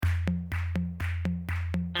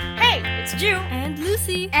Hey, it's Ju and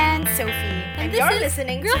Lucy and Sophie. and this you're is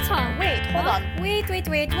listening Girl to... Talk. Wait, hold on. Wait.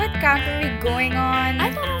 What camp are we going on? I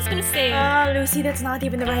thought I was gonna say Lucy, that's not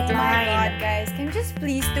even the right Oh my line. god, guys. Can you just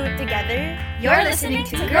please do it together? You're listening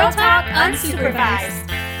to Girl Talk Unsupervised.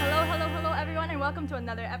 Hello, everyone, and welcome to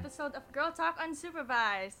another episode of Girl Talk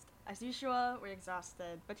Unsupervised. As usual, we're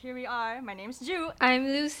exhausted, but here we are. My name's Ju. I'm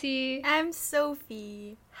Lucy. I'm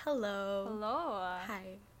Sophie. Hello. Hello.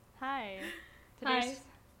 Hi. Hi.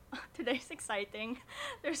 Today's exciting.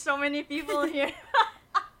 There's so many people here.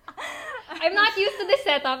 I'm not used to this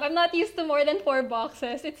setup. I'm not used to more than 4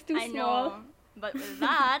 boxes. It's too I small. know. But with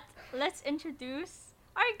that, let's introduce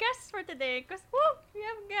our guests for today. Because, we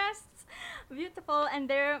have guests. Beautiful, and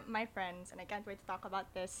they're my friends. And I can't wait to talk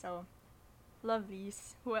about this. So,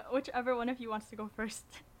 lovelies. Whichever one of you wants to go first,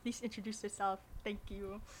 please introduce yourself. Thank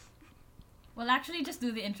you. Well, actually, just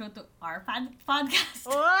do the intro to our podcast.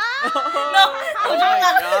 Wow! Joke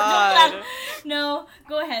lang. No,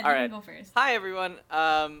 go ahead. All You right. can go first. Hi everyone,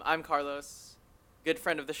 I'm Carlos, good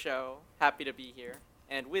friend of the show, happy to be here.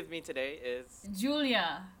 And with me today is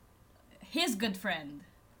Julia, his good friend.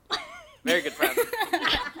 very good friend.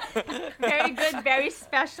 Very good, very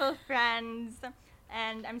special friends.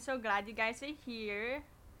 And I'm so glad you guys are here.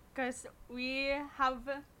 Because we have...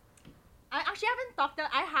 I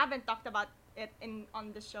haven't talked about it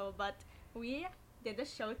on the show, but we did a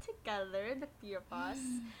show together, the three of us.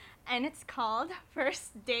 And it's called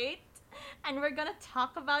First Date. And we're gonna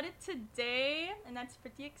talk about it today. And that's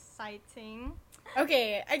pretty exciting.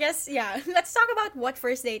 Okay, I guess, yeah. Let's talk about what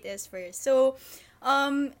first date is first. So,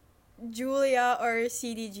 Julia or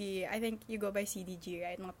CDG. I think you go by CDG,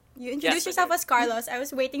 right? You introduce Yes, yourself I do. as Carlos. I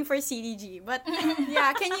was waiting for CDG. But,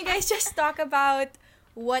 yeah, can you guys just talk about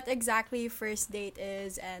what exactly first date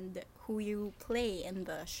is and who you play in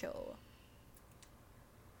the show?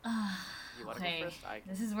 You want to Okay, go first? I can.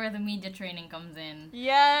 this is where the media training comes in.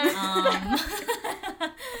 Yes!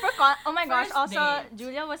 Oh my gosh, First also, date.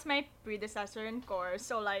 Julia was my predecessor in course.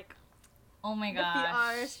 So, like, Oh my the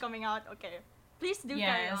gosh. PRs coming out. Okay. Please do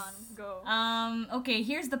carry Yes. on. Go. Okay,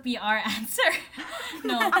 here's the PR answer.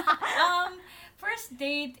 No. First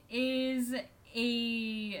Date is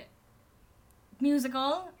a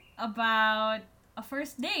musical about a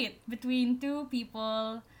first date between two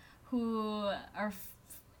people who are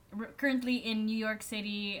currently in New York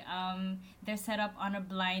City. They're set up on a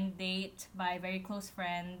blind date by very close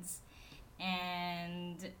friends,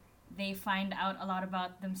 and they find out a lot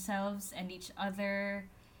about themselves and each other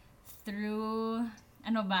through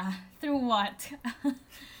through what?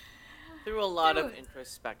 Through a lot of Through-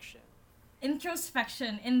 introspection.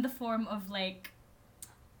 Introspection in the form of like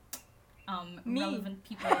Me. relevant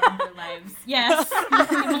people in their lives. Yes.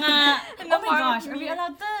 Yung mga, In the oh my form gosh, of are we me.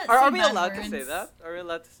 allowed to Are say we bad allowed to words? say that? Are we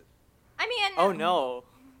allowed to say... I mean... Oh no.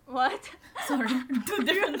 What? Sorry, two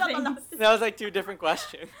different Not allowed things. to- That was like 2 different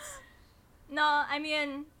questions. No, I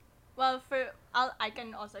mean... Well, I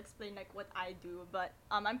can also explain like what I do, but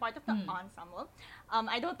I'm part of the ensemble.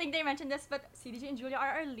 I don't think they mentioned this, but CDG and Julia are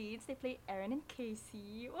our leads. They play Aaron and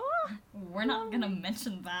Casey. Oh. We're not gonna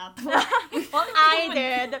mention that. Well, I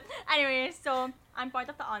did. Anyway, so I'm part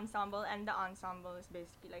of the ensemble, and the ensemble is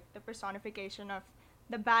basically like the personification of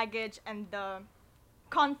the baggage and the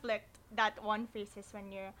conflict that one faces when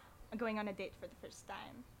you're going on a date for the first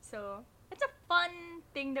time. So it's a fun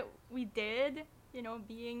thing that we did,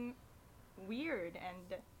 being weird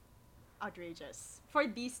and outrageous for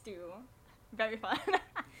these two. Very fun.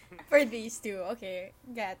 For these two, okay.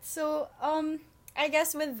 So, I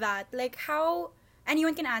guess with that, like how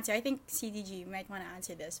anyone can answer. I think CDG might want to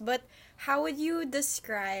answer this, but how would you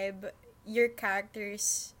describe your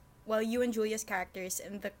characters? Well, you and Julia's characters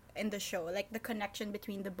in the show, like the connection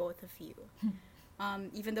between the both of you.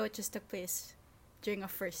 Even though it just took place during a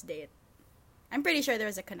first date, I'm pretty sure there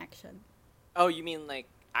was a connection. Oh, you mean like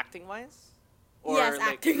acting-wise? Yes,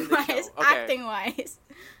 like, in the show? acting-wise. Okay. Acting-wise.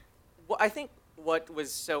 Well, I think what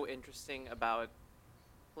was so interesting about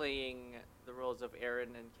playing the roles of Aaron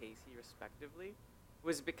and Casey respectively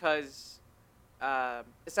was because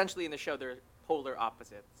essentially in the show they're polar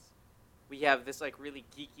opposites. We have this like really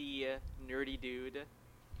geeky, nerdy dude,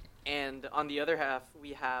 and on the other half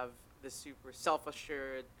we have the super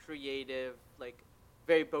self-assured, creative, like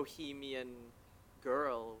very bohemian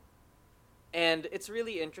girl. And it's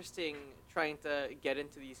really interesting trying to get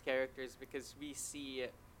into these characters because we see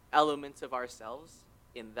elements of ourselves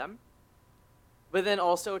in them. But then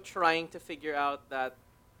also trying to figure out that,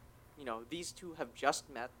 these two have just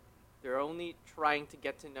met. They're only trying to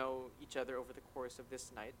get to know each other over the course of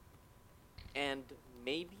this night. And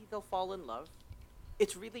maybe they'll fall in love.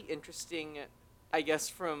 It's really interesting, I guess,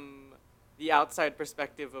 from the outside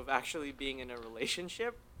perspective of actually being in a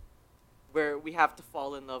relationship where we have to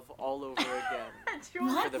fall in love all over again.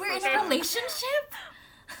 What? the We're in first a time. relationship?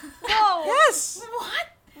 Whoa! Yes! What?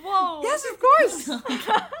 Whoa! Yes, of course!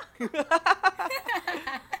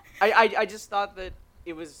 I just thought that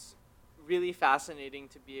it was really fascinating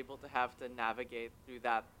to be able to have to navigate through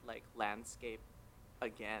that like landscape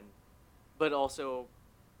again, but also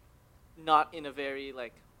not in a very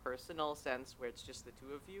like personal sense where it's just the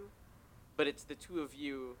two of you, but it's the two of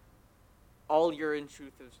you, all your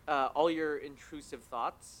intrusive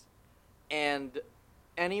thoughts, and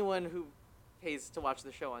anyone who pays to watch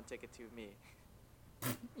the show on Ticket to Me.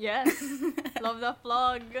 Yes. Love the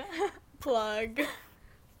plug. Plug.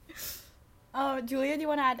 Oh, Julia, do you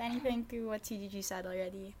want to add anything to what CGG said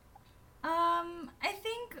already? I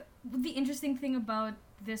think the interesting thing about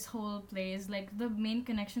this whole play is like the main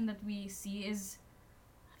connection that we see is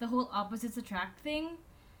the whole opposites attract thing.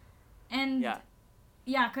 And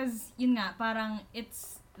yeah, cause yun nga, parang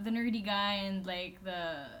it's the nerdy guy and like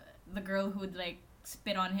the girl who'd like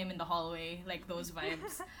spit on him in the hallway, like those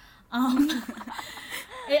vibes.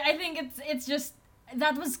 I think it's just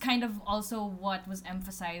that was kind of also what was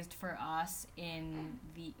emphasized for us in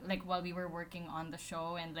the like while we were working on the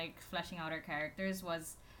show and like fleshing out our characters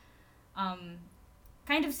was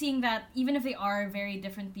kind of seeing that even if they are very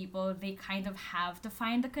different people, they kind of have to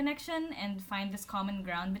find the connection and find this common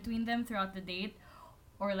ground between them throughout the date,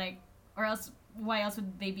 or else why else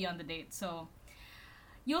would they be on the date? So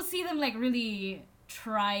you'll see them like really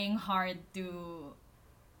trying hard to,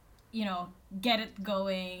 you know, get it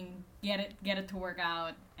going, get it to work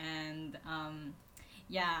out, and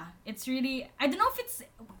yeah, it's really, I don't know if it's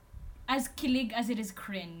as kilig as it is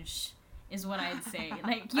cringe, is what I'd say.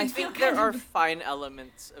 Like you I feel think there kind are of, fine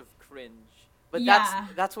elements of cringe, but Yeah.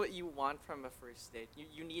 that's what you want from a first date.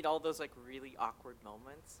 You need all those like really awkward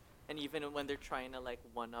moments, and even when they're trying to like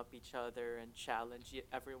one up each other and challenge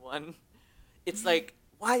everyone, it's like,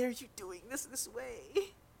 why are you doing this way?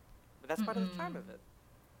 But that's part of the charm of it.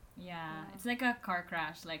 yeah, it's like a car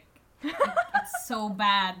crash. Like it's so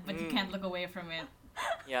bad, but you can't look away from it.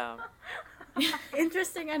 Yeah.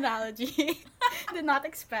 Interesting analogy. Did not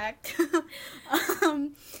expect.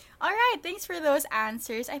 All right, thanks for those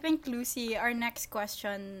answers. I think Lucy, our next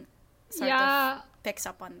question sort of picks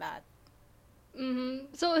up on that.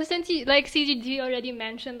 So since you like CGG already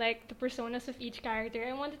mentioned like the personas of each character,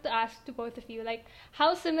 I wanted to ask to both of you like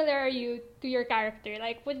how similar are you to your character?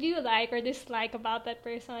 Like what do you like or dislike about that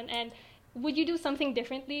person, and would you do something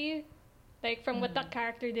differently, like from what that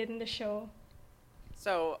character did in the show?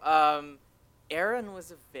 So, Aaron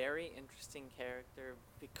was a very interesting character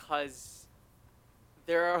because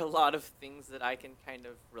there are a lot of things that I can kind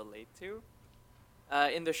of relate to.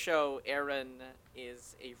 In the show, Aaron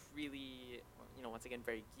is a really, once again,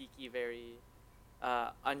 very geeky, very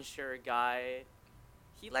unsure guy.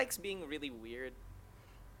 He likes being really weird.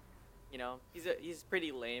 He's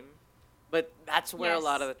pretty lame, but that's where a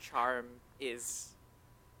lot of the charm is.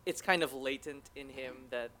 It's kind of latent in him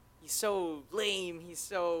that he's so lame, he's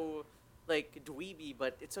so like dweeby,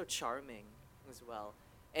 but it's so charming as well.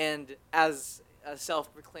 And as a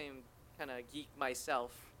self-proclaimed kind of geek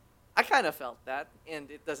myself, I kind of felt that, and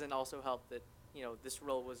it doesn't also help that this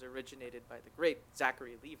role was originated by the great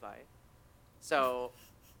Zachary Levi. So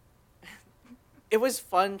it was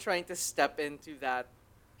fun trying to step into that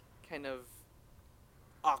kind of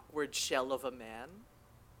awkward shell of a man.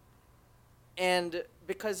 And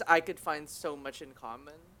because I could find so much in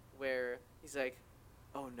common, where he's like,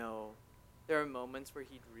 oh no, there are moments where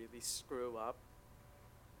he'd really screw up,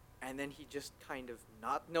 and then he'd just kind of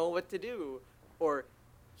not know what to do, or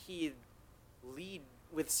he'd lead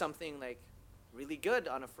with something like really good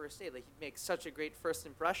on a first date, like he'd make such a great first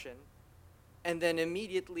impression, and then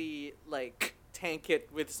immediately like tank it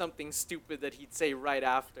with something stupid that he'd say right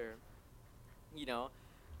after.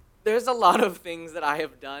 There's a lot of things that I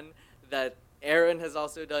have done that Aaron has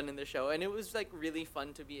also done in the show, and it was like really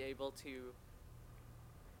fun to be able to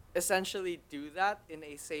essentially do that in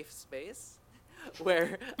a safe space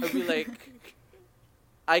where I'd be like,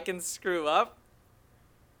 I can screw up,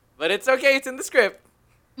 but it's okay, it's in the script.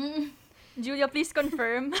 Julia, please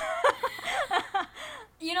confirm.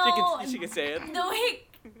 She can say it.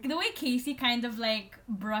 The way Casey kind of like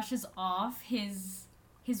brushes off his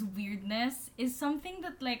weirdness is something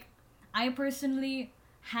that like I personally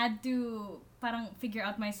had to parang figure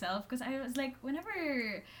out myself, because I was like,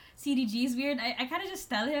 whenever CDG is weird, I kind of just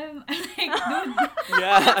tell him, I'm like, dude,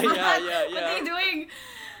 Yeah. what are you doing?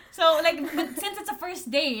 So like, but since it's a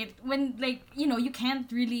first date, when like you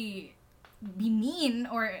can't really be mean,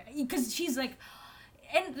 or because she's like,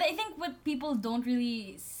 and I think what people don't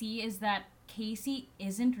really see is that Casey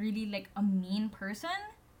isn't really like a mean person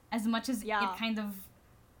as much as Yeah. it kind of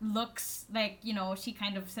looks like, you know, she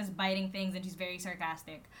kind of says biting things and she's very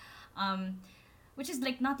sarcastic. Which is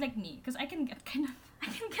like not like me, because I can get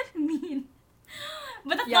mean.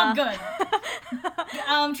 But that's not good.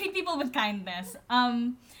 Treat people with kindness.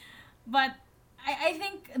 But I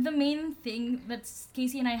think the main thing that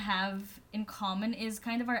Casey and I have in common is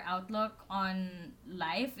kind of our outlook on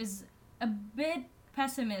life is a bit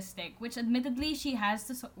pessimistic, which admittedly she has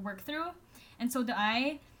to work through, and so do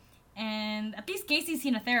I. And at least Casey's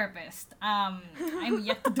seen a therapist. I'm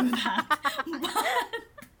yet to do that. But,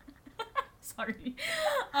 sorry.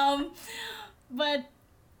 But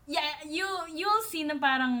yeah, you'll see na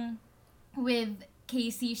parang with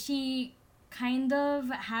Casey, she kind of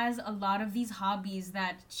has a lot of these hobbies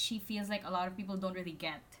that she feels like a lot of people don't really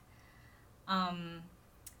get. And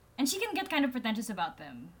she can get kind of pretentious about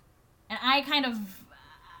them. And I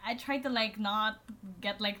try to like not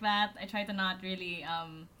get like that. I try to not really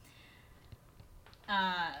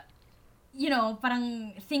you know,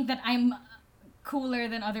 parang think that I'm cooler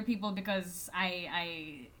than other people because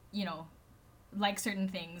I you know, like certain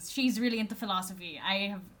things. She's really into philosophy.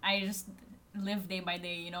 I just live day by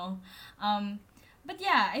day, you know. But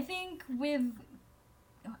yeah, I think with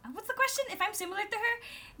what's the question? If I'm similar to her?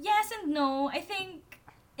 Yes and no. I think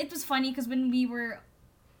it was funny because when we were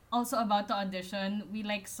also about to audition, we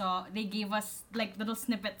like saw they gave us like little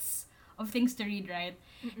snippets of things to read, right?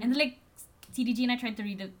 Mm-mm. And like CDG and I tried to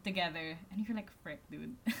read it together, and you're like, frick,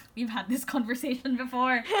 dude. We've had this conversation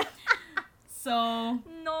before. So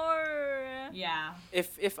No. Yeah.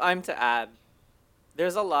 If I'm to add,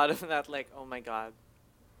 there's a lot of that like, oh my god,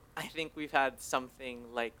 I think we've had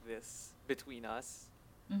something like this between us.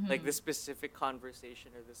 Mm-hmm. Like this specific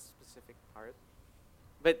conversation or this specific part.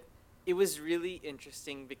 But it was really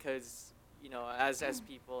interesting because, you know, as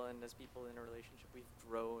people and as people in a relationship, we've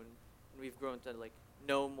grown to like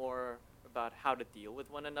know more about how to deal with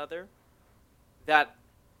one another. That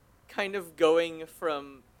kind of going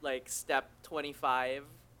from like step 25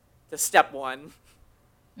 to step 1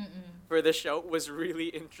 for the show was really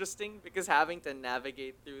interesting because having to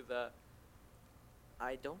navigate through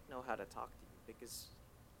I don't know how to talk to you because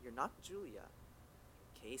you're not Julia,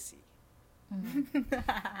 you're Casey.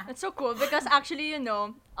 That's so cool because actually, you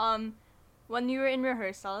know, when we were in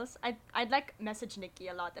rehearsals, I'd like message Nikki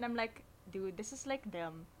a lot, and I'm like, dude, this is like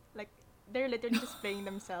them, like they're literally just playing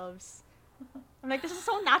themselves. I'm like, this is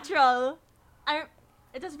so natural.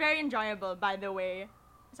 It was very enjoyable, by the way.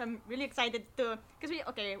 So I'm really excited to, because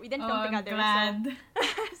we didn't film together. I'm glad.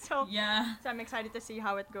 So yeah. So I'm excited to see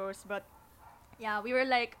how it goes. But yeah, we were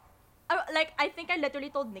like I think I literally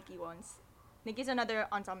told Nikki once. Nikki's another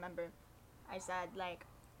ensemble member. I said like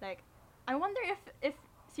I wonder if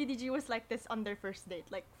CDG was like this on their first date,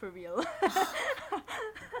 like for real.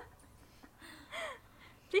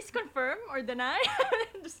 Please confirm or deny.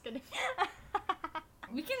 Just kidding.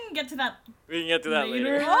 We can get to that. We can get to that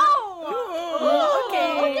later. Oh,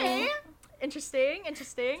 okay. Interesting.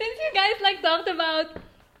 Since you guys like talked about,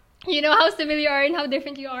 you know, how similar you are and how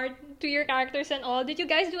different you are to your characters and all, did you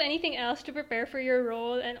guys do anything else to prepare for your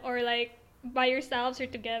role or like by yourselves or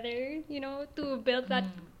together, you know, to build that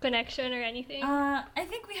connection or anything? I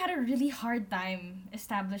think we had a really hard time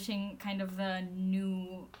establishing kind of the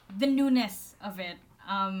newness of it.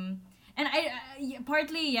 And I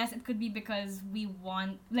partly, yes, it could be because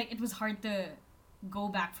it was hard to go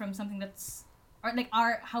back from something that's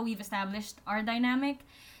how we've established our dynamic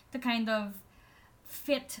to kind of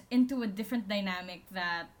fit into a different dynamic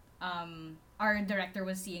that our director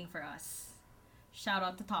was seeing for us. Shout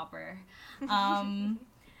out to Topper.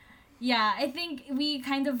 Yeah, I think we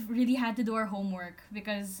kind of really had to do our homework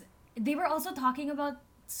because they were also talking about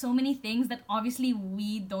so many things that obviously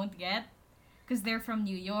we don't get because they're from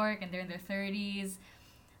New York and they're in their 30s.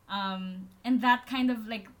 And that kind of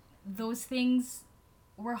like those things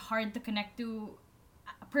were hard to connect to.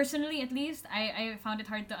 Personally, at least, I found it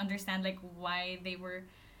hard to understand like why they were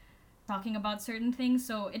talking about certain things.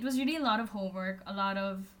 So it was really a lot of homework, a lot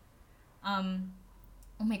of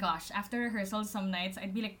oh my gosh, after rehearsals some nights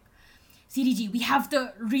I'd be like, CDG, we have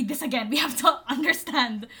to read this again. We have to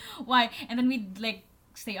understand why. And then we'd like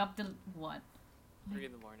stay up till what? 3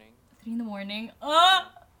 in the morning. 3 in the morning. Oh!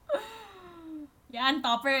 Yeah, and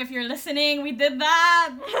Topper, if you're listening, we did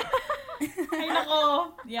that. Ay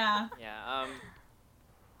nako. Yeah. Yeah.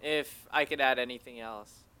 If I could add anything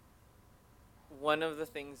else, one of the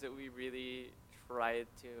things that we really tried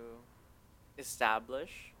to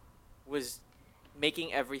establish was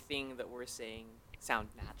making everything that we're saying sound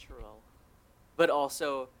natural, but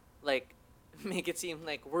also like make it seem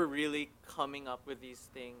like we're really coming up with these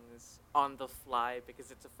things on the fly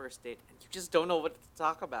because it's a first date and you just don't know what to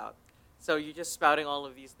talk about. So you're just spouting all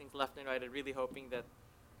of these things left and right and really hoping that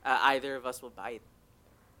either of us will bite.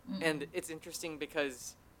 And it's interesting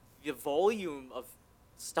because the volume of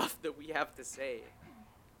stuff that we have to say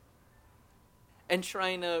and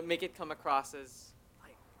trying to make it come across as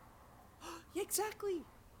like, yeah, exactly.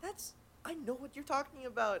 I know what you're talking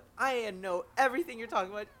about. I know everything you're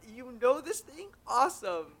talking about. You know this thing?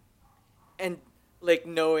 Awesome. And like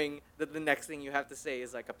knowing that the next thing you have to say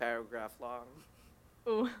is like a paragraph long.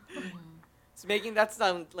 Ooh. So making that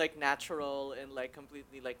sound like natural and like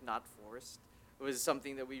completely like not forced was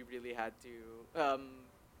something that we really had to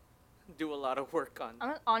do a lot of work on.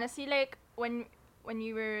 Honestly, like when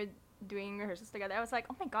you were doing rehearsals together, I was like,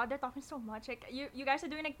 oh my god, they're talking so much. Like you guys are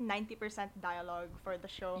doing like 90% dialogue for the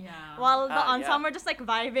show. Yeah. While the ensemble yeah. are just like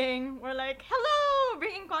vibing. We're like, hello,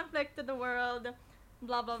 bringing conflict to the world,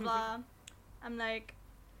 blah blah blah. I'm like,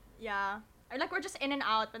 yeah. Or like we're just in and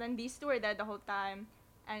out, but then these two are there the whole time,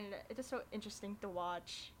 and it is so interesting to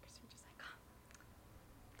watch because you're just like,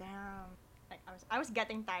 damn. Like I was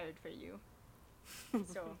getting tired for you.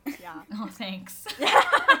 So yeah. Oh, thanks.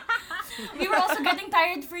 We were also getting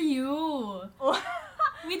tired for you.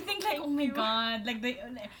 We'd think like, oh my god, like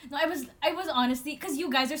no, I was honestly, because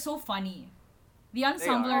you guys are so funny. The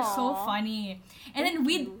ensemble are so Aw. funny, and then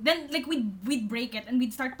we'd break it and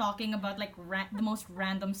we'd start talking about like the most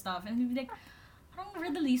random stuff, and we'd be like, I don't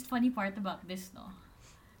know the least funny part about this, no.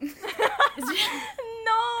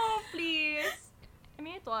 No, please. I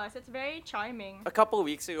mean, it was. It's very charming. A couple of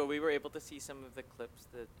weeks ago, we were able to see some of the clips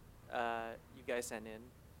that you guys sent in.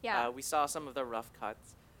 Yeah. We saw some of the rough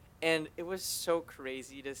cuts, and it was so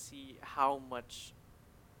crazy to see how much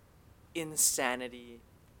insanity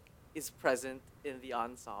is present in the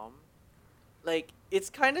ensemble. Like, it's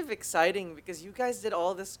kind of exciting because you guys did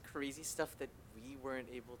all this crazy stuff that we weren't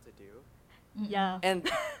able to do. Yeah. And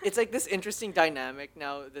it's like this interesting dynamic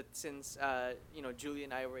now that since, Julia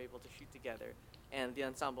and I were able to shoot together and the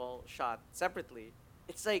ensemble shot separately,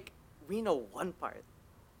 it's like we know one part.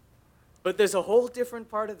 But there's a whole different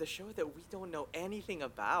part of the show that we don't know anything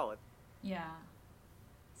about. Yeah.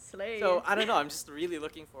 Slay. So, I don't know, I'm just really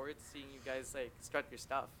looking forward to seeing you guys, like, strut your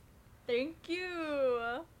stuff. Thank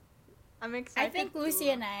you. I'm excited. I think Lucy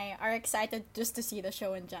too. and I are excited just to see the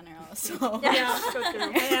show in general. So Yeah, so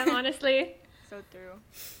true. I am, honestly. So true.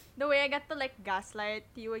 The way I get to like gaslight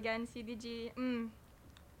you again, CDG.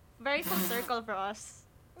 Very full circle for us.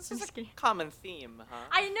 This is Just a kidding. common theme, huh?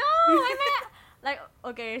 I know. I mean, like,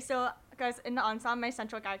 okay, so because in the ensemble, my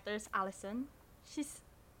central character is Allison. She's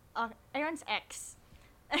Aaron's ex,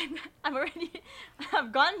 and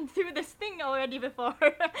I've gone through this thing already before,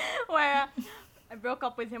 where I broke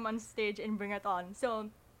up with him on stage in Bring It On. So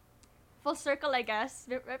full circle, I guess.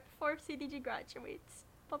 Right before CDG graduates.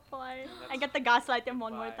 Bye-bye. I get to gaslight him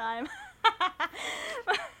one more Bye. time.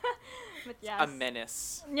 But yes. A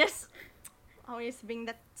menace. Yes. Always bring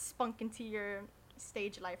that spunk into your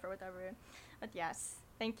stage life or whatever. But yes,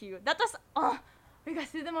 thank you. That was,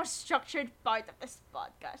 because it's the most structured part of this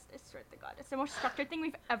podcast. I swear to God. It's the most structured thing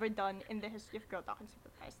we've ever done in the history of Girl Talk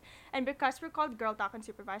Unsupervised. And because we're called Girl Talk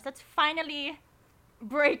Unsupervised, let's finally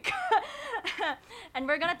break. And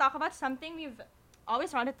we're gonna talk about something we've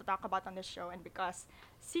always wanted to talk about on this show. And because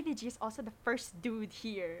CDG is also the first dude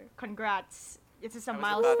here. Congrats. This is a I was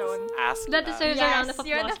about to milestone. ask That that. deserves a round of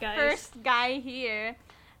You're applause, the guys. first guy here.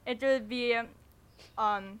 It will be a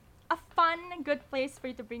fun, good place for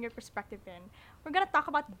you to bring your perspective in. We're gonna talk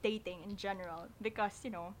about dating in general because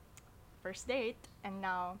first date, and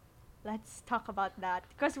now let's talk about that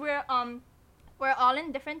because we're all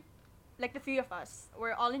in different, like the three of us,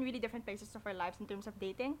 we're all in really different places of our lives in terms of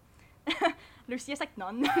dating. Lucy is like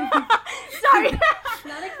none. Sorry.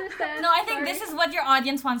 Non-existent. No, I think this is what your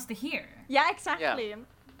audience wants to hear. Yeah, exactly.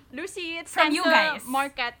 Lucy, it's From time you to guys.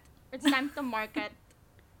 market. It's time to market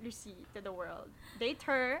Lucy to the world. Date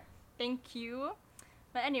her. Thank you.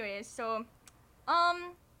 But anyways, so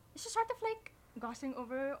it's just sort of like glossing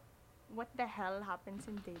over what the hell happens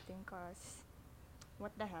in dating, cause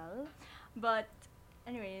what the hell. But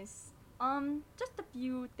anyways, just a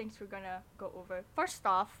few things we're gonna go over. First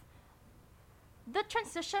off, the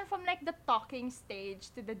transition from like the talking stage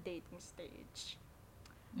to the dating stage.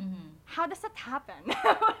 Mm-hmm. How does that happen?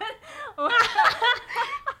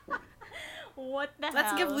 What the hell?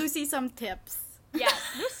 let's give Lucy some tips. Yes,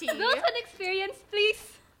 Lucy. Those unexperienced,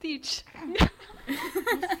 please teach.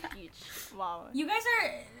 Speech. Wow. You guys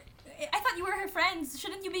are. I thought you were her friends.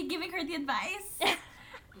 Shouldn't you be giving her the advice?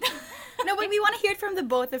 No, but we want to hear it from the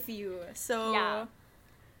both of you. So Yeah.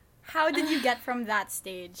 how did you get from that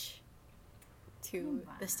stage to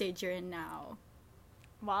the stage you're in now?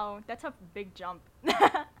 Wow, that's a big jump.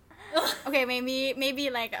 Okay, maybe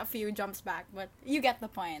like a few jumps back, but you get the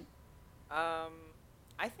point.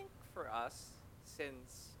 I think for us,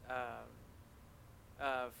 since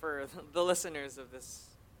for the listeners of this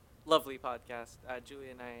lovely podcast,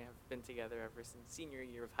 Julia and I have been together ever since senior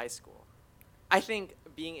year of high school. I think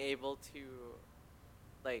being able to,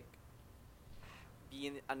 like, be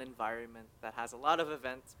in an environment that has a lot of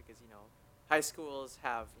events because high schools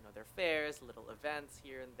have their fairs, little events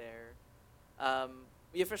here and there.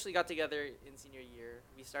 We officially got together in senior year.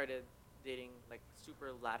 We started dating like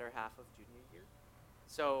super latter half of junior year.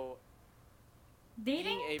 So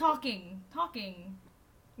Dating, being able- talking.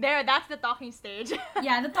 There, that's the talking stage.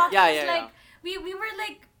 Yeah, the talking Yeah, is yeah, like we were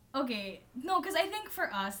like okay, no, because I think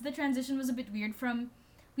for us the transition was a bit weird from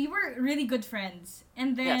we were really good friends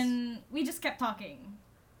and then we just kept talking,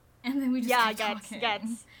 and then we just kept talking.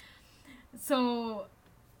 gets. So,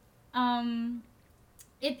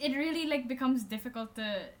 it really like becomes difficult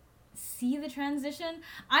to see the transition.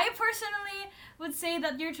 I personally would say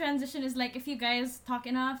that your transition is like if you guys talk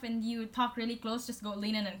enough and you talk really close, just go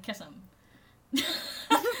lean in and kiss him.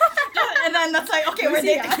 And then that's like, okay, we're Lucy,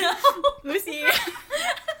 dating yeah. now. Lucy.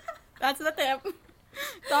 That's the tip.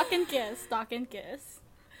 Talk and kiss.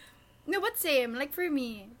 No, but same. Like for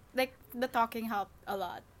me, like the talking helped a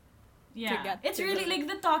lot. Yeah, get it's to really the- like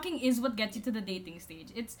the talking is what gets you to the dating stage.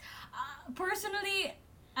 It's personally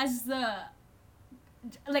as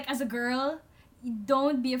a girl,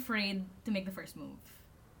 don't be afraid to make the first move.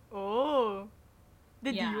 Oh.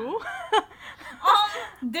 Did Yeah. you?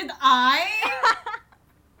 Did I?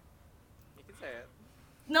 You can say it.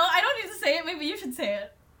 No, I don't need to say it. Maybe you should say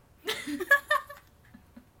it.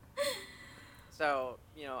 So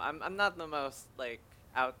I'm not the most like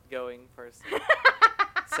outgoing person.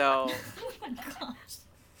 So Oh my gosh.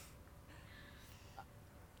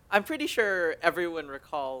 I'm pretty sure everyone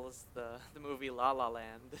recalls the movie La La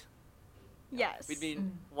Land. Yes. We've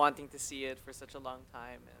been wanting to see it for such a long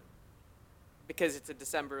time, and because it's a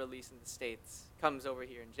December release in the States, comes over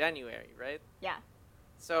here in January, right? Yeah.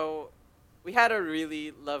 So we had a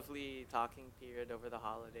really lovely talking period over the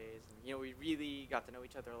holidays, and we really got to know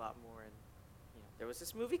each other a lot more. And there was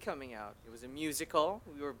this movie coming out. It was a musical.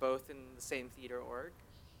 We were both in the same theater org,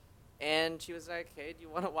 and she was like, "Hey, do you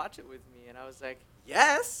want to watch it with me?" And I was like,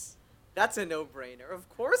 "Yes, that's a no-brainer. Of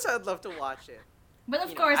course, I'd love to watch it." But of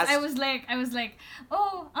You know, course, as- I was like,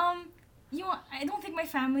 oh, I don't think my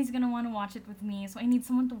family's gonna want to watch it with me, so I need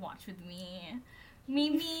someone to watch with me.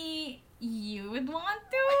 Maybe you would want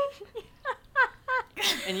to?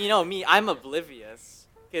 And me, I'm oblivious.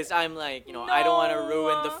 Because I'm like, I don't want to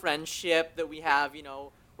ruin the No. friendship that we have,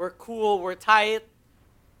 We're cool, we're tight.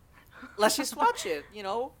 Let's just watch it,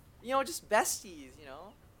 just besties,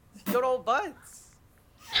 good old buds.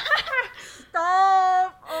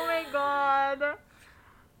 Stop! Oh my god.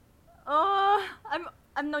 Oh,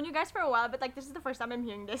 I've known you guys for a while, but like this is the first time I'm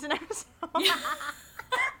hearing this, and I'm so.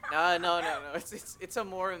 No. It's a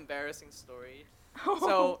more embarrassing story.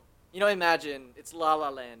 So, imagine it's La La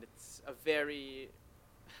Land. It's a very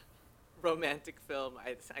romantic film,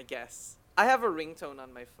 I guess. I have a ringtone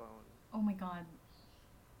on my phone. Oh my god.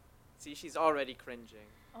 See, she's already cringing.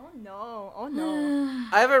 Oh no! Oh no!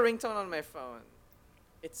 I have a ringtone on my phone.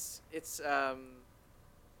 It's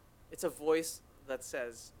a voice that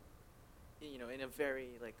says, in a very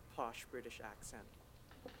like posh British accent,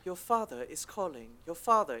 "Your father is calling. Your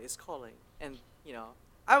father is calling." And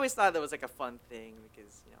I always thought that was like a fun thing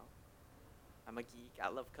because I'm a geek. I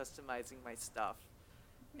love customizing my stuff.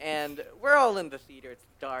 And we're all in the theater. It's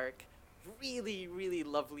dark. Really, really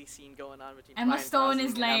lovely scene going on between Emma Ryan Stone Gosling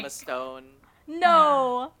is and like- Emma Stone.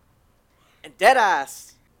 No! And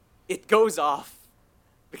deadass, it goes off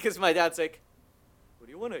because my dad's like, "What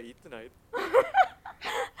do you want to eat tonight?"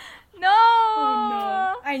 No! Oh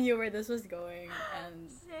no. I knew where this was going, and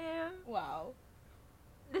Sam, wow.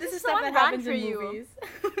 this is is so stuff on that brand happens for in you. movies.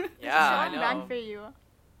 Yeah, So I on brand know. for you.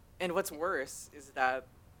 And what's worse is that,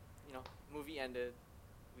 movie ended.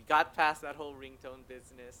 We got past that whole ringtone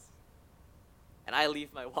business, and I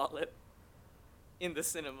leave my wallet in the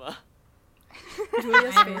cinema.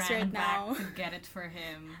 Julia's I face ran right back now. to get it for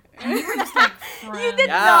him. And we were just like friends. You did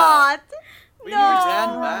Yeah. not. We No.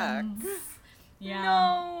 ran back. Yeah.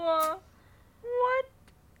 No. What?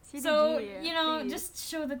 So, CDG, please. just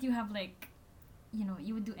show that you have like,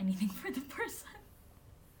 you would do anything for the person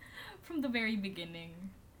from the very beginning.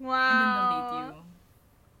 And then Wow.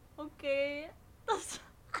 they'll date you. Okay.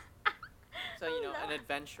 So an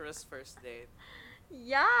adventurous first date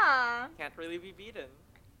Yeah. can't really be beaten.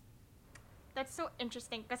 That's so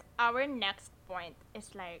interesting because our next point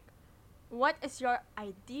is like what is your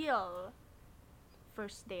ideal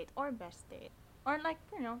first date or best date? Or like,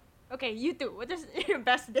 okay, you two, what is your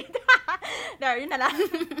best date? There, yun na lang.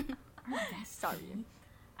 Our best Sorry. date?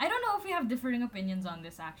 I don't know if we have differing opinions on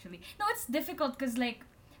this actually. No, it's difficult because like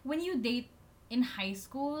when you date in high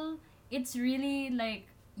school, it's really like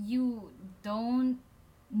you don't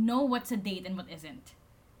know what's a date and what isn't.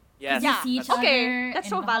 Yes. You Yeah, see each that's- okay, other that's in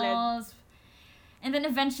so the valid. halls. And then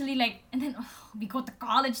eventually we go to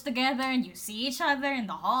college together and you see each other in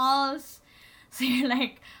the halls. So you're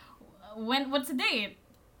like, what's a date?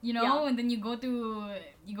 You know, Yeah. and then you go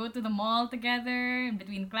to the mall together in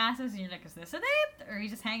between classes and you're like, is this a date? Or are you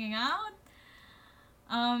just hanging out?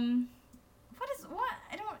 I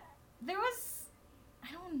don't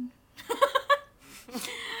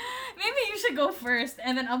maybe you should go first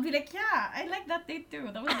and then I'll be like, yeah, I like that date too.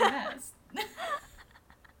 That was the best.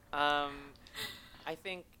 I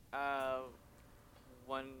think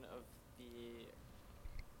one of the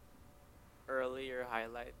earlier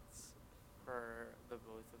highlights for the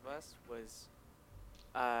both of us was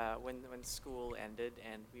when school ended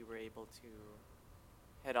and we were able to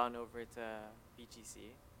head on over to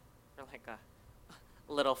BGC for like a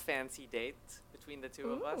little fancy date between the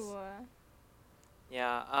two of us. Ooh.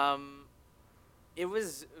 Yeah, it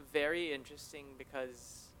was very interesting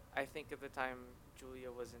because I think at the time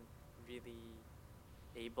Julia wasn't really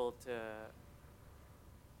able to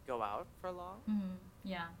go out for long.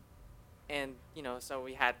 Yeah. And, so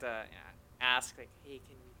we had to ask, like, hey,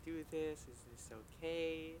 can we do this? Is this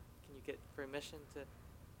okay? Can you get permission to...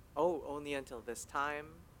 Oh, only until this time?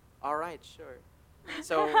 All right, sure.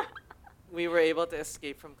 So we were able to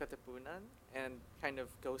escape from Katipunan and kind of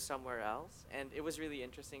go somewhere else. And it was really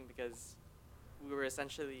interesting because we were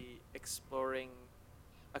essentially exploring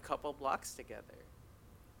a couple blocks together.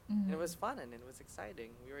 And it was fun and it was exciting.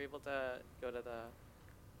 We were able to go to the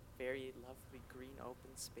very lovely green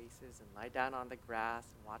open spaces and lie down on the grass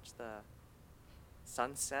and watch the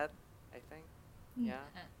sunset, I think. Yeah.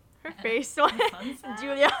 Her face, what? sunset?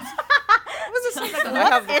 Julia. Was a sunset. I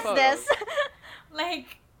What have the is photo. this?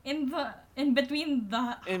 Like in between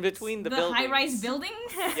the the buildings. high-rise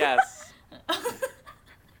buildings. Yes.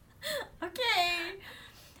 Okay.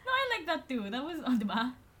 No, I like that too. That was,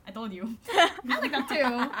 diba? I told you. I like that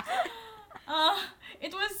too.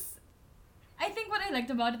 It was. I think what I liked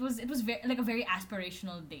about it was like a very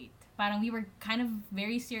aspirational date. Parang we were kind of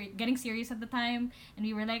very serious, getting serious at the time, and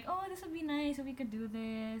we were like, oh, this would be nice if we could do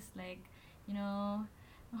this, like,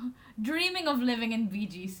 dreaming of living in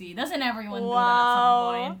BGC. Doesn't everyone do that at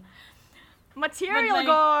some point? Material like-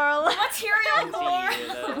 girl. Material girl.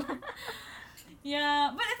 Indeed. Yeah,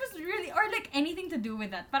 but it was really, or like anything to do with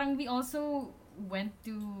that. Parang we also went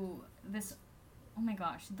to this, oh my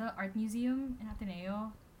gosh, the art museum in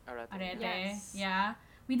Ateneo. Arete. Yes. Yeah.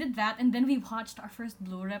 We did that and then we watched our first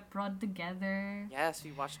Blu-ray prod together. Yes,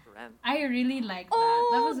 we watched Rent. I really liked that. Oh,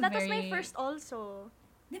 That was was my first also.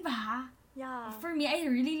 Diba? Yeah. For me, I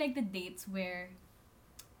really like the dates where...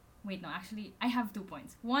 Wait, no, actually, I have 2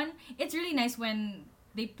 points. One, it's really nice when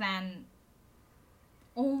they plan...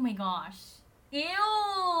 Oh my gosh. Ew!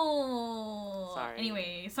 Sorry.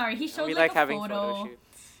 Anyway, sorry, he showed We like like a having photo. photo shoots.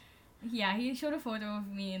 Yeah, he showed a photo of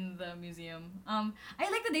me in the museum. I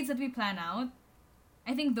like the dates that we plan out.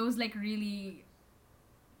 I think those like really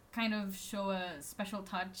kind of show a special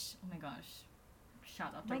touch. Oh my gosh.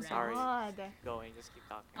 Shout out to My Ren. Sorry. God. Going, just keep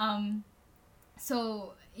talking.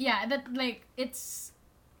 So yeah, that like it's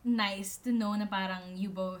nice to know na parang you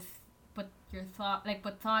both put thought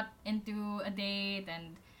into a date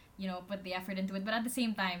and put the effort into it. But at the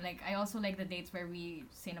same time, like I also like the dates where we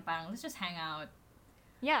say na parang let's just hang out.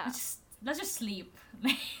 Yeah. Let's just sleep.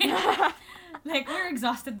 Like we're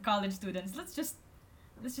exhausted college students. Let's just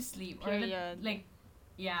sleep. Period.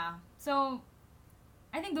 Yeah. So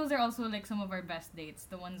I think those are also like some of our best dates.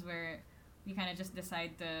 The ones where we kind of just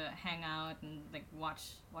decide to hang out and like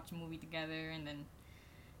watch a movie together and then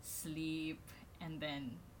sleep and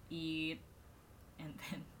then eat and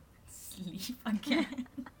then sleep again.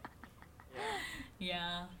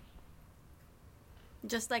 Yeah.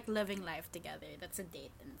 Just like living life together. That's a date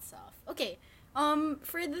in itself. Okay.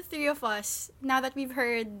 For the three of us, now that we've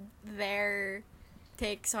heard their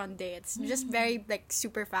takes on dates, just very like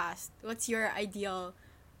super fast. What's your ideal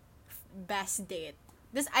best date?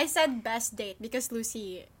 I said best date because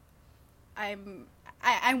Lucy, I'm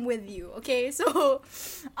with you. Okay, so,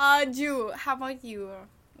 Ju, how about you?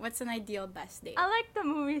 What's an ideal best date? I like the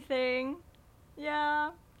movie thing. Yeah.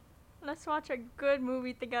 Let's watch a good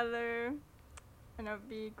movie together. And it'll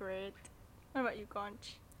be great. What about you,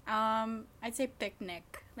 Conch? I'd say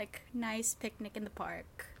picnic, like nice picnic in the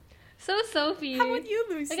park. So Sophie. How about you,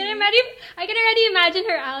 Lucy? I can already imagine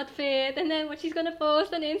her outfit and then what she's gonna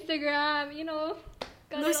post on Instagram.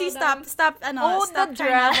 Got it Lucy, all down. stop, Oh, stop the trying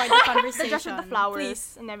dress. to avoid the conversation. The dress with the flowers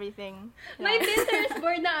Please. and everything. My Pinterest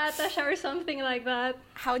board na ata siya or something like that.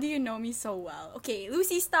 How do you know me so well? Okay,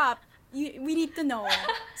 Lucy, stop. We need to know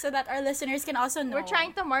so that our listeners can also know. We're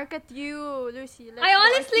trying to market you, Lucy. Let's I go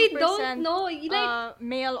honestly at 2%, don't know. Like,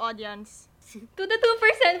 male audience. to the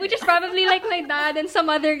 2%, which is probably like my dad and some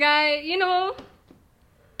other guy,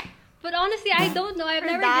 But honestly, I don't know. I've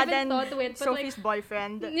Her never dad given and thought to it. But Sophie's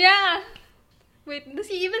boyfriend. yeah. Wait, does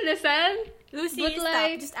he even listen? Lucy, But, stop.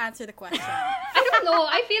 like- Just answer the question. I don't know.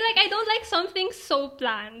 I feel like I don't like something so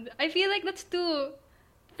planned. I feel like that's too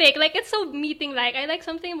fake. Like, it's so meeting-like. I like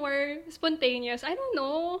something more spontaneous. I don't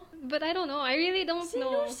know. But I don't know. I really don't Si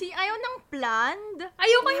know. Lucy, ayaw nang planned.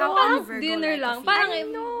 Ayoko yung How parang Virgo dinner like to lang. feel? Parang I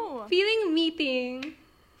know. feeling meeting.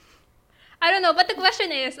 I don't know. But the question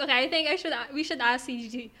is, okay, I think we should ask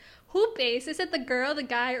CG. Who pays? Is it the girl, the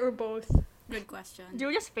guy, or both? Good question.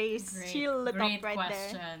 Julia's face. She lit great up right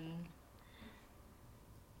question. there.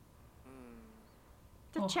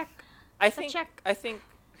 To Oh. check. I To think. check. I think.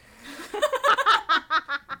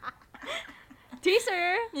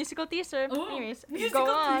 Teaser. Musical teaser. Oh, Anyways, musical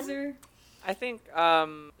go on. teaser. I think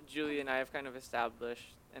Julie and I have kind of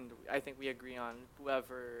established, and I think we agree on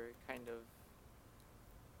whoever kind of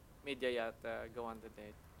made Yayata go on the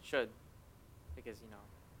date should, because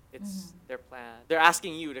it's their plan. They're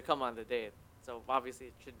asking you to come on the date, so obviously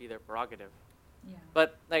it should be their prerogative. Yeah.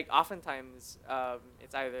 But like oftentimes,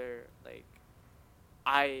 it's either like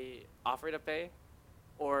I offer to pay,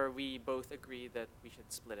 or we both agree that we should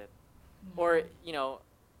split it. Or,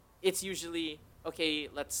 it's usually, okay,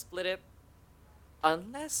 let's split it,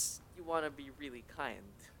 unless you want to be really kind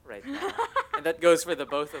right now. And that goes for the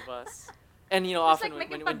both of us. And, It's often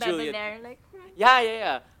like when making Julia... there. Like,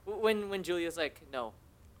 Yeah. When Julia's like, no,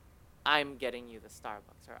 I'm getting you the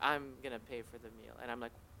Starbucks, or I'm going to pay for the meal. And I'm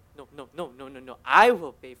like, no, I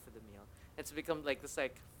will pay for the meal. It's become like this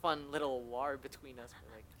like fun little war between us.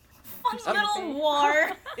 We're like, Fun little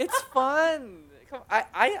war. it's fun. Come,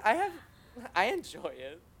 I enjoy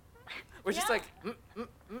it. We're just Yeah. like,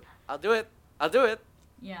 I'll do it.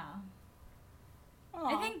 Yeah.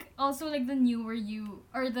 Aw. I think also like the newer you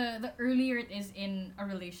or the earlier it is in a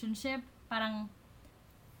relationship, parang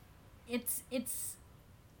it's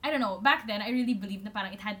I don't know, back then I really believed na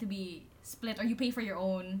parang it had to be split, or you pay for your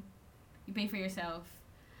own, you pay for yourself.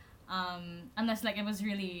 Unless like it was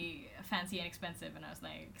really fancy and expensive and I was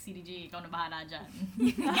like, CDG, ikaw na bahala dyan.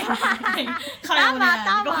 Kaya mo na yan.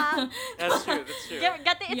 Tama. That's true. It's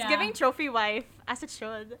Yeah. giving trophy wife, as it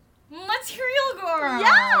should. Material girl!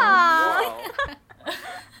 Yeah! Wow.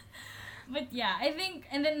 But yeah, I think,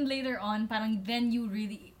 and then later on, parang then you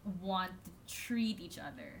really want to treat each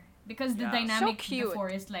other. Because the Yeah. dynamic So cute. before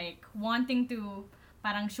is like wanting to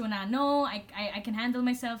parang show na, no, I can handle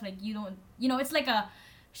myself, like you don't, it's like a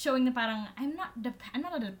showing na parang, I'm not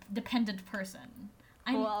a dependent person.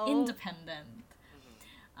 I'm Wow. independent.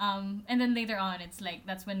 And then later on, it's like,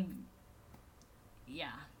 that's when,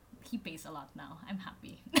 yeah, he pays a lot now. I'm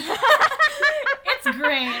happy. It's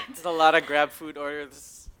great. There's a lot of grab food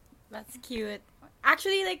orders. That's cute.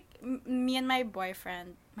 Actually, like, me and my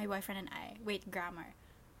boyfriend and I, wait, grammar.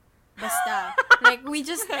 Basta. Like,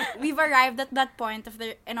 we've arrived at that point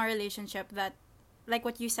in our relationship that, like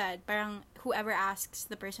what you said, parang whoever asks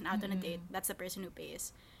the person out on a date, that's the person who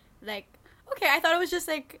pays. Like, okay, I thought it was just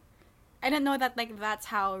like, I didn't know that like that's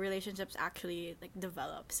how relationships actually like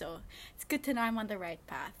develop. So it's good to know I'm on the right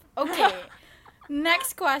path. Okay,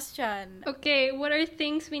 next question. Okay, what are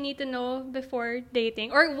things we need to know before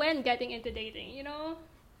dating or when getting into dating,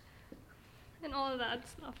 And all of that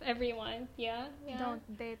stuff. Everyone. Yeah? Don't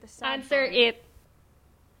date a sad Answer boy. it.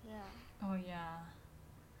 Yeah.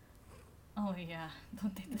 Oh yeah.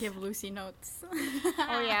 Don't take this. Give Lucy notes.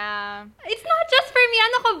 Oh yeah. It's not just for me.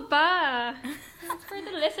 Ano ka ba? It's for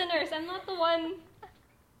the listeners. I'm not the one.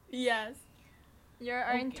 Yes. You're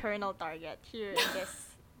our Okay. internal target here in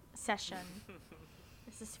this session.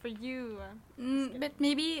 This is for you. But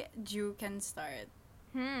maybe Ju can start.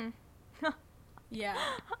 Yeah.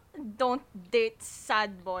 Don't date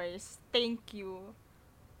sad boys. Thank you.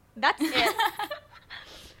 That's it.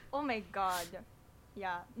 Oh my god.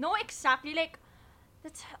 Yeah. No, exactly. Like,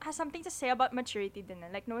 that has something to say about maturity din.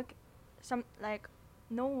 Like, know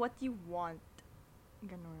what you want.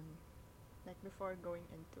 Ganon. Like, before going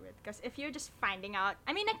into it. Because if you're just finding out,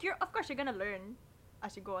 I mean, like, of course, you're gonna learn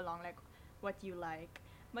as you go along, like, what you like.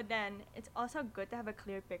 But then, it's also good to have a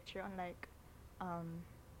clear picture on, like,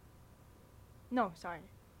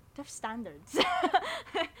 to have standards.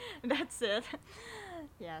 That's it.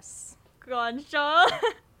 Yes. Go on, Shaw.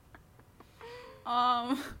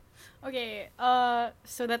 Okay.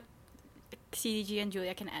 So that CDG and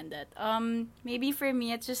Julia can end it. Maybe for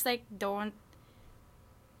me, it's just like don't.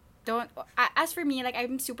 As for me, like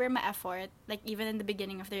I'm super my effort, like even in the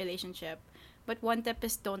beginning of the relationship. But one tip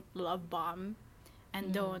is don't love bomb,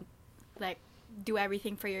 and don't like do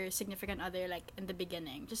everything for your significant other like in the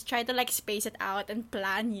beginning. Just try to like space it out and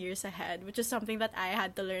plan years ahead, which is something that I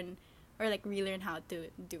had to learn or like relearn how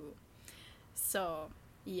to do. So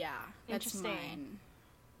yeah, that's Interesting.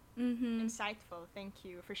 mine. Insightful. Thank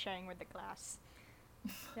you for sharing with the class.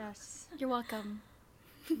 Yes. You're welcome.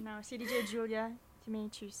 Now, CDJ Julia, you may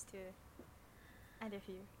choose to either of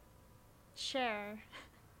you share.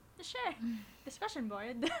 Share. Discussion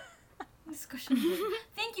board. Discussion board.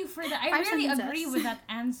 Thank you for that. I Five really sentences. agree with that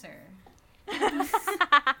answer.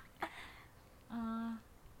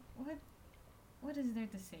 What is there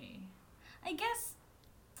to say? I guess,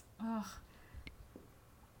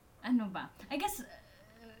 ano ba? I guess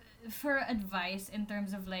for advice in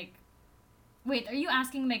terms of like, wait, are you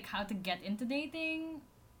asking like how to get into dating,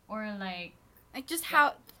 or like? Like just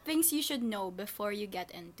how things you should know before you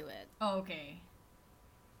get into it. Oh, okay.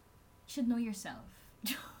 You should know yourself.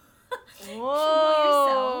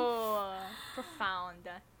 Whoa. Profound.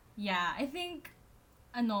 Yeah, I think,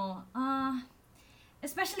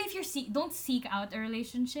 especially if don't seek out a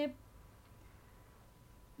relationship.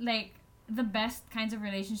 Like, the best kinds of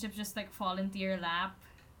relationships just like fall into your lap.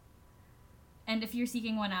 And if you're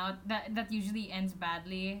seeking one out, that usually ends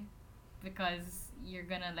badly, because you're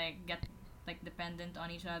gonna like get like dependent on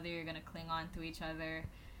each other. You're gonna cling on to each other.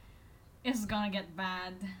 It's gonna get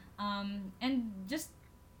bad. And just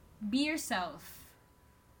be yourself.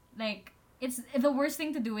 Like, it's the worst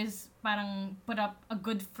thing to do is parang put up a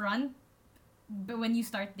good front, but when you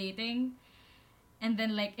start dating, and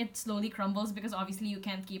then like it slowly crumbles because obviously you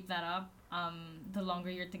can't keep that up the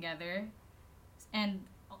longer you're together. And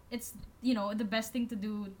it's, the best thing to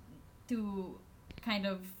do to kind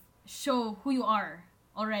of show who you are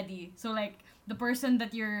already. So like the person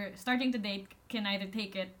that you're starting to date can either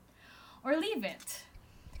take it or leave it.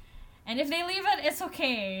 And if they leave it, it's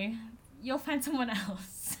okay. You'll find someone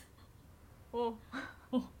else. Oh.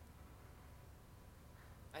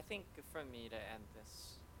 I think for me to end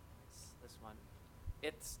this one,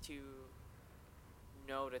 it's to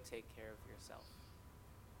know to take care of yourself.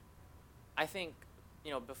 I think,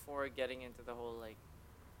 before getting into the whole like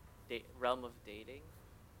realm of dating,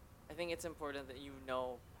 I think it's important that you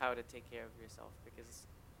know how to take care of yourself, because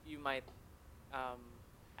you might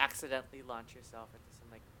accidentally launch yourself into some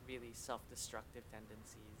like really self-destructive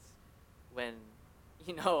tendencies when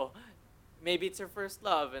maybe it's your first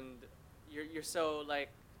love and you're so like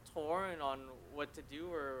torn on what to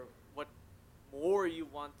do or what more you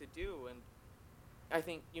want to do. And I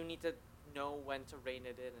think you need to know when to rein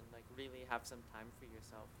it in and like really have some time for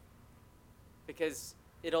yourself, because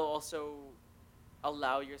it'll also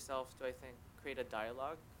allow yourself to, I think, create a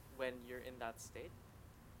dialogue when you're in that state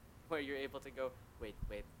where you're able to go, wait,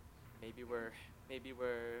 maybe we're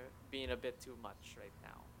being a bit too much right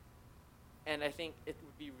now. And I think it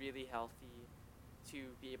would be really healthy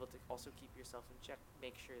to be able to also keep yourself in check,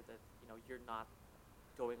 make sure that you're not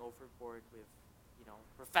going overboard with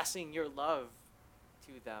professing your love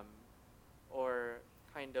to them, or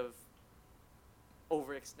kind of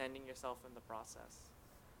overextending yourself in the process.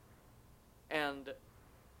 And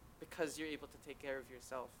because you're able to take care of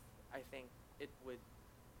yourself, I think it would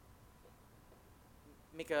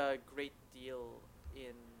make a great deal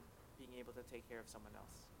in being able to take care of someone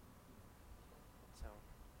else. So,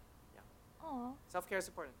 yeah. Oh. Self-care is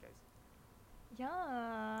important, guys.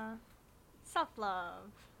 Yeah.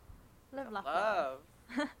 Self-love. Live, laugh, Love.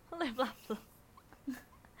 Live, laugh, love.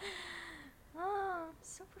 Oh,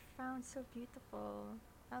 so profound, so beautiful.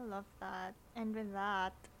 I love that. And with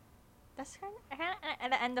that, that's kind of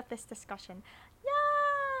at the end of this discussion.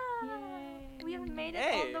 Yeah! Yay. We have made it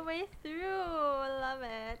Yay. all the way through. Love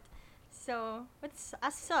it. So,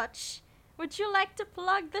 as such, would you like to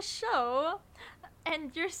plug the show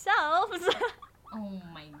and yourselves? Oh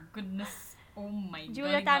my goodness. Oh my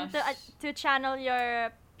Julia, golly time gosh. to channel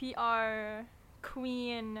your PR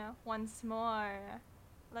queen once more.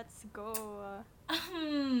 Let's go.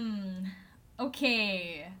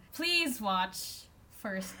 Okay. Please watch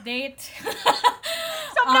First Date.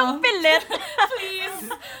 Sobrang pilit.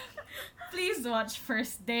 please watch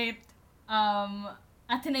First Date.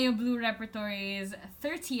 Ateneo Blue Repertory's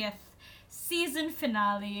 30th season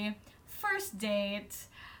finale, First Date.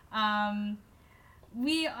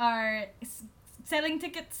 We are selling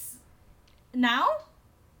tickets now,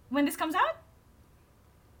 when this comes out,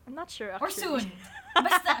 I'm not sure or actually. soon.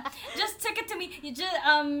 Basta, just tick it to me. You just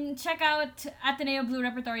check out Ateneo Blue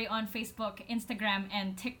Repertory on Facebook, Instagram,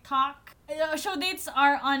 and TikTok. Show dates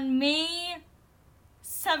are on May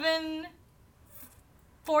 7,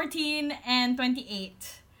 14, and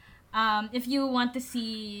 28. If you want to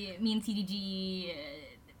see me and CDG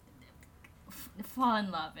fall in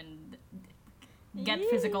love and get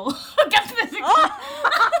physical. Get physical.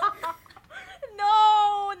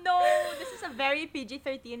 No, this is a very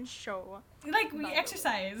PG-13 show. Like, we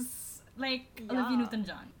exercise. Like, Olivia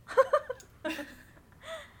Newton-John.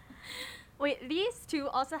 Wait, these two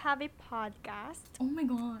also have a podcast. Oh my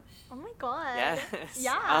gosh. Oh my god. Yes.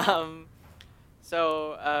 Yeah.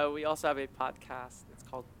 So we also have a podcast. It's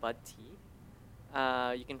called Bud Tea.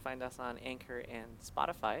 You can find us on Anchor and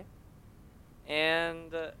Spotify.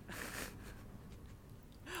 And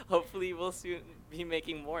hopefully we'll soon be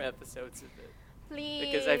making more episodes of it. Please.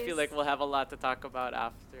 Because I feel like we'll have a lot to talk about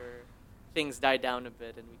after things die down a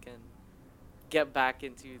bit and we can get back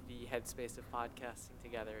into the headspace of podcasting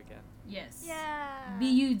together again. Yes. Yeah.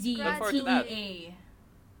 Look forward to that. BUDTEA.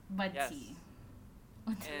 Bud Yes. Tea.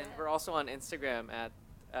 And we're also on Instagram at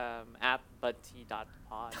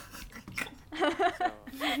budtea.pod. So,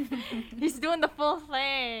 He's doing the full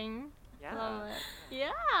thing. yeah. Love it.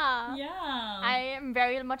 Yeah. Yeah. I am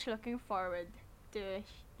very much looking forward to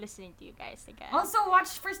listening to you guys again. Also, watch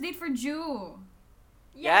First Date for Jew.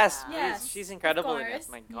 Yes, Yes, please. She's incredible in it. course.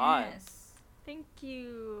 My God. Yes. Thank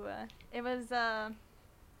you. It was a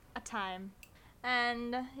time.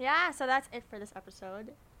 And yeah, so that's it for this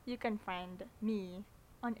episode. You can find me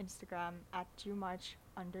on Instagram at JewMarch_.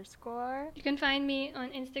 You can find me on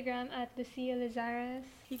Instagram at Lucia Lizares.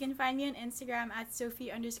 You can find me on Instagram at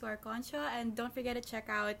Sophie_Concha, and don't forget to check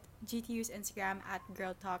out GTU's Instagram at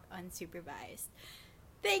Girl Talk Unsupervised.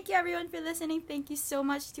 Thank you everyone for listening. Thank you so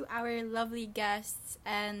much to our lovely guests,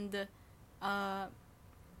 and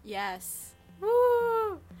yes.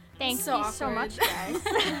 Woo! Thank So you so awkward. much, guys.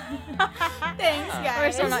 Thanks, guys.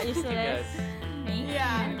 We're so not used to Thank you this. guys. Thank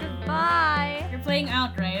Yeah. you. Bye. You're playing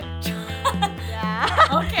out, right? Yeah.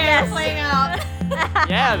 Okay, we're playing out.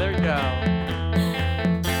 Yeah, there we go.